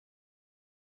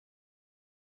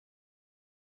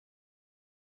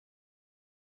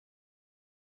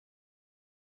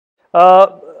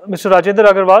Uh, Mr.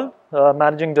 Rajendra Agarwal,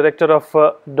 Managing Director of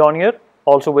Donear,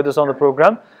 also with us on the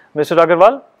program. Mr.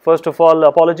 Agarwal, first of all,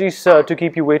 apologies to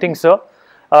keep you waiting, sir.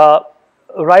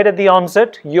 Right at the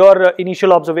onset, your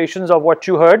initial observations of what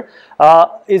you heard.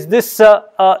 Is this,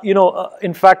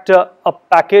 in fact, a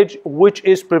package which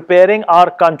is preparing our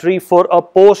country for a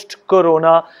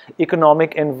post-corona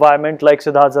economic environment, like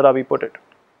Siddharth Zarabi put it?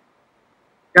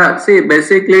 Yeah, see,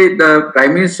 basically the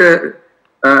Prime Minister,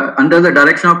 under the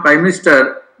direction of Prime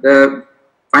Minister, the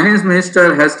Finance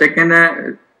Minister has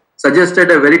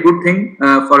suggested a very good thing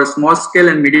for a small scale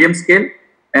and medium scale,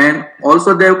 and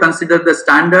also they have considered the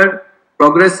standard,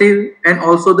 progressive, and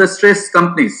also the stress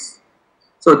companies.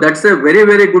 So that's a very,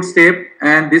 very good step,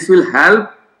 and this will help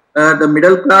the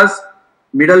middle class,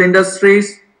 middle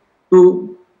industries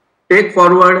to take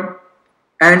forward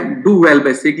and do well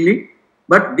basically.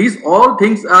 But these all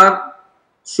things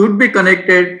should be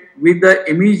connected with the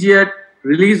immediate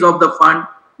release of the fund,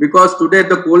 because today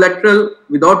the collateral,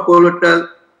 without collateral,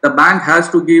 the bank has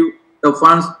to give the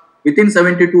funds within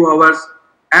 72 hours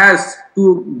as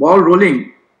to ball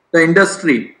rolling the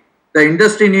industry. The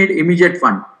industry need immediate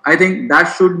fund. I think that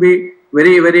should be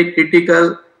very, very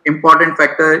critical, important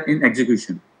factor in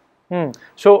execution.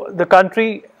 So the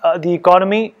country, the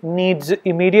economy needs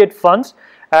immediate funds.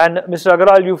 And Mr.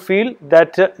 Agarwal, you feel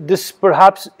that this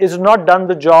perhaps is not done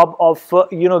the job of,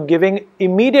 giving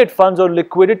immediate funds or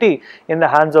liquidity in the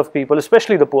hands of people,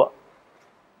 especially the poor?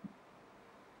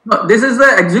 No, this is the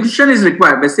execution is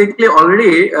required. Basically,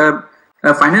 already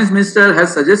Finance Minister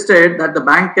has suggested that the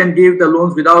bank can give the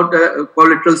loans without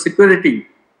collateral security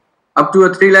up to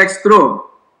a 3 lakhs crore,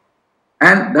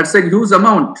 and that's a huge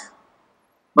amount.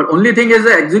 But only thing is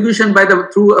the execution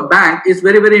through a bank is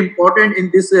very, very important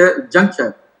in this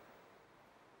juncture.